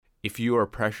If you are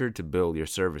pressured to bill your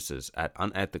services at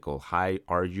unethical high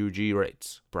RUG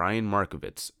rates, Brian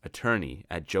Markovitz, attorney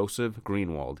at Joseph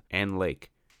Greenwald and Lake,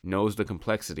 knows the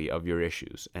complexity of your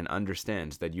issues and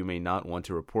understands that you may not want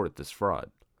to report this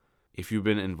fraud. If you've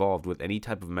been involved with any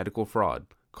type of medical fraud,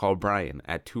 call Brian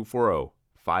at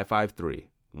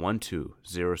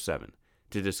 240-553-1207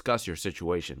 to discuss your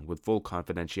situation with full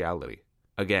confidentiality.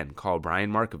 Again, call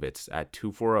Brian Markovitz at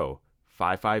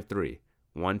 240-553-1207.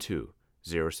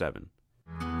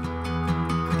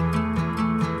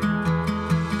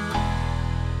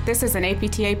 This is an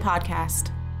APTA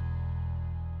podcast.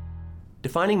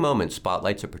 Defining Moments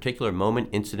spotlights a particular moment,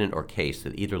 incident, or case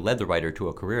that either led the writer to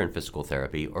a career in physical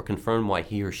therapy or confirmed why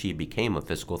he or she became a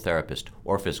physical therapist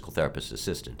or physical therapist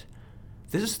assistant.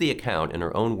 This is the account in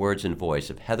her own words and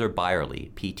voice of Heather Birely,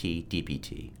 PT,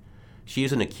 DPT. She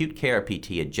is an acute care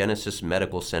PT at Genesis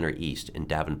Medical Center East in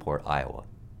Davenport, Iowa.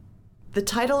 The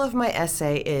title of my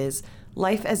essay is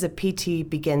Life as a PT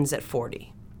Begins at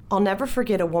 40. I'll never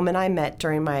forget a woman I met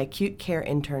during my acute care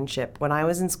internship when I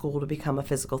was in school to become a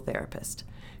physical therapist.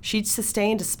 She'd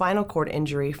sustained a spinal cord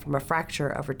injury from a fracture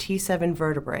of her T7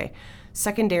 vertebrae,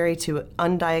 secondary to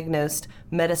undiagnosed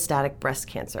metastatic breast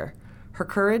cancer. Her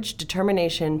courage,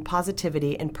 determination,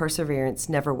 positivity, and perseverance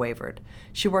never wavered.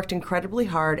 She worked incredibly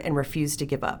hard and refused to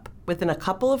give up. Within a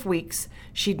couple of weeks,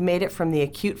 she'd made it from the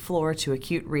acute floor to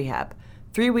acute rehab.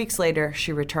 3 weeks later,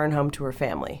 she returned home to her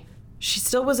family. She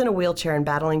still was in a wheelchair and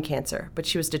battling cancer, but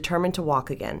she was determined to walk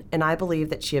again, and I believe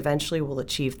that she eventually will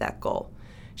achieve that goal.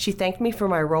 She thanked me for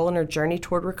my role in her journey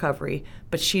toward recovery,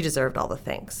 but she deserved all the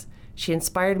thanks. She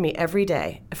inspired me every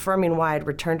day, affirming why I'd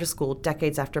returned to school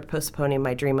decades after postponing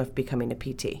my dream of becoming a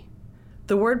PT.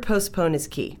 The word postpone is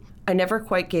key. I never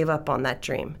quite gave up on that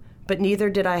dream, but neither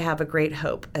did I have a great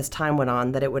hope as time went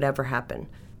on that it would ever happen.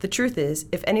 The truth is,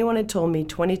 if anyone had told me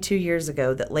 22 years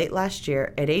ago that late last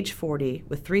year, at age 40,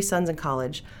 with 3 sons in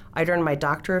college, I'd earned my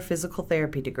Doctor of Physical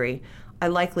Therapy degree, I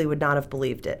likely would not have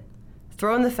believed it.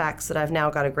 Throw in the facts that I've now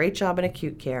got a great job in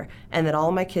acute care and that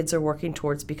all my kids are working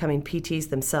towards becoming PTs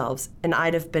themselves, and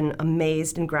I'd have been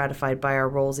amazed and gratified by our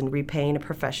roles in repaying a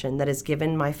profession that has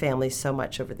given my family so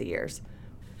much over the years.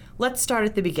 Let's start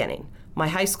at the beginning, my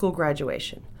high school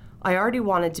graduation. I already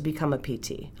wanted to become a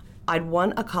PT. I'd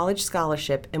won a college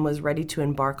scholarship and was ready to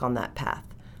embark on that path.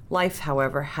 Life,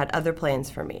 however, had other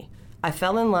plans for me. I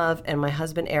fell in love, and my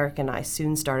husband Eric and I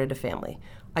soon started a family.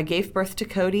 I gave birth to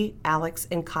Cody, Alex,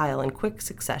 and Kyle in quick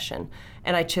succession,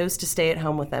 and I chose to stay at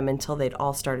home with them until they'd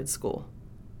all started school.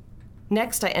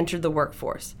 Next, I entered the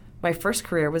workforce. My first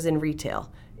career was in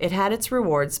retail. It had its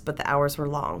rewards, but the hours were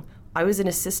long. I was an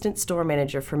assistant store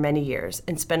manager for many years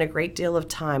and spent a great deal of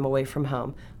time away from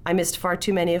home. I missed far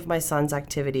too many of my son's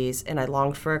activities, and I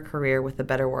longed for a career with a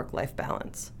better work-life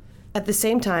balance. At the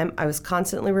same time, I was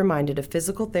constantly reminded of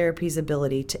physical therapy's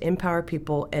ability to empower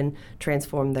people and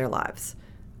transform their lives.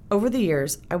 Over the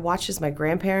years, I watched as my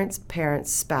grandparents, parents,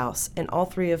 spouse, and all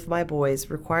 3 of my boys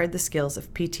required the skills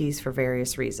of PTs for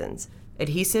various reasons.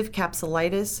 Adhesive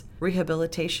capsulitis,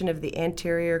 rehabilitation of the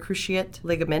anterior cruciate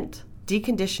ligament,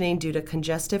 deconditioning due to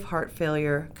congestive heart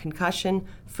failure, concussion,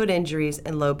 foot injuries,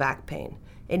 and low back pain.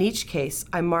 In each case,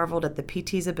 I marveled at the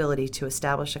PT's ability to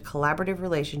establish a collaborative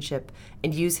relationship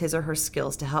and use his or her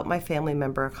skills to help my family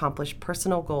member accomplish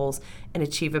personal goals and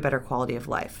achieve a better quality of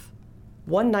life.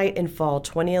 One night in fall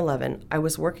 2011, I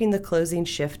was working the closing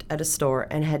shift at a store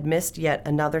and had missed yet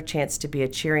another chance to be a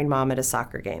cheering mom at a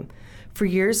soccer game. For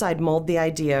years, I'd mulled the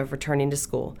idea of returning to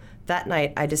school. That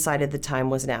night, I decided the time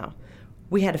was now.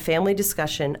 We had a family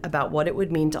discussion about what it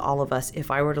would mean to all of us if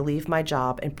I were to leave my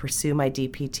job and pursue my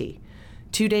DPT.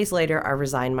 2 days later, I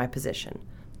resigned my position.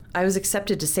 I was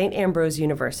accepted to St. Ambrose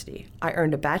University. I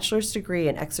earned a bachelor's degree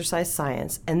in exercise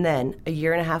science, and then, a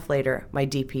year and a half later, my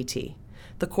DPT.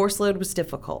 The course load was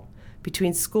difficult.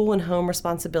 Between school and home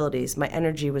responsibilities, my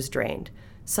energy was drained.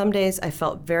 Some days I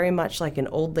felt very much like an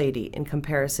old lady in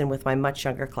comparison with my much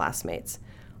younger classmates.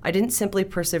 I didn't simply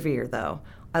persevere, though.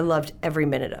 I loved every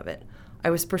minute of it. I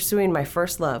was pursuing my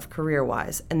first love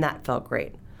career-wise, and that felt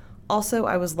great. Also,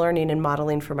 I was learning and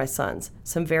modeling for my sons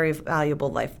some very valuable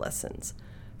life lessons.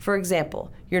 For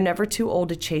example, you're never too old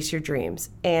to chase your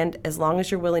dreams, and as long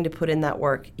as you're willing to put in that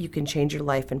work, you can change your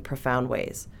life in profound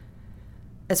ways.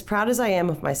 As proud as I am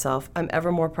of myself, I'm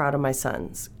ever more proud of my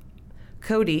sons.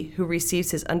 Cody, who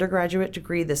receives his undergraduate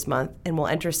degree this month and will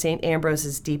enter St.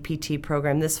 Ambrose's DPT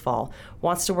program this fall,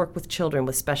 wants to work with children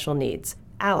with special needs.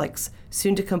 Alex,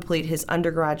 soon to complete his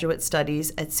undergraduate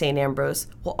studies at St. Ambrose,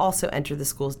 will also enter the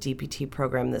school's DPT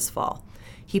program this fall.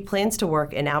 He plans to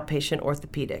work in outpatient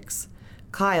orthopedics.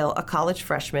 Kyle, a college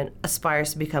freshman,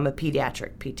 aspires to become a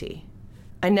pediatric PT.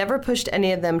 I never pushed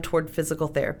any of them toward physical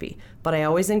therapy, but I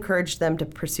always encouraged them to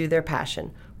pursue their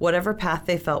passion, whatever path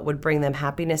they felt would bring them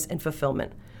happiness and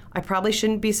fulfillment. I probably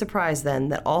shouldn't be surprised then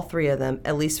that all three of them,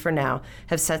 at least for now,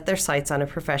 have set their sights on a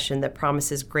profession that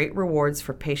promises great rewards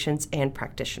for patients and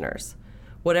practitioners.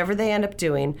 Whatever they end up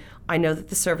doing, I know that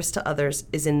the service to others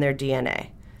is in their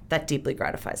DNA. That deeply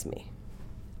gratifies me.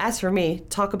 As for me,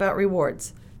 talk about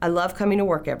rewards. I love coming to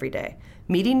work every day,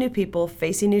 meeting new people,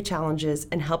 facing new challenges,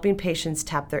 and helping patients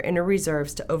tap their inner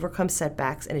reserves to overcome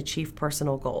setbacks and achieve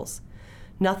personal goals.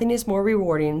 Nothing is more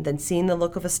rewarding than seeing the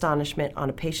look of astonishment on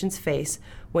a patient's face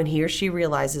when he or she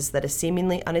realizes that a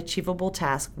seemingly unachievable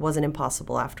task wasn't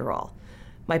impossible after all.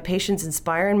 My patients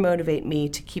inspire and motivate me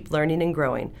to keep learning and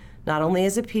growing, not only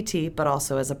as a PT, but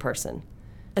also as a person.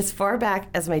 As far back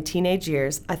as my teenage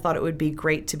years, I thought it would be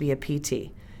great to be a PT.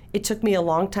 It took me a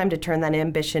long time to turn that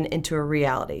ambition into a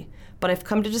reality, but I've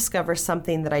come to discover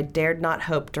something that I dared not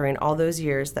hope during all those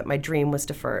years that my dream was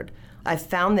deferred. I've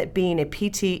found that being a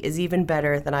PT is even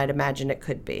better than I'd imagined it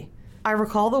could be. I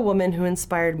recall the woman who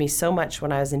inspired me so much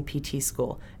when I was in PT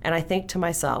school, and I think to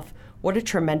myself, what a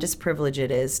tremendous privilege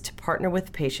it is to partner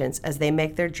with patients as they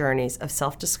make their journeys of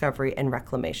self-discovery and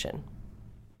reclamation.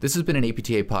 This has been an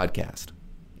APTA podcast.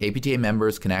 APTA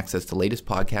members can access the latest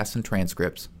podcasts and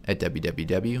transcripts at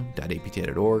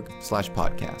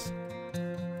www.apta.org/podcasts.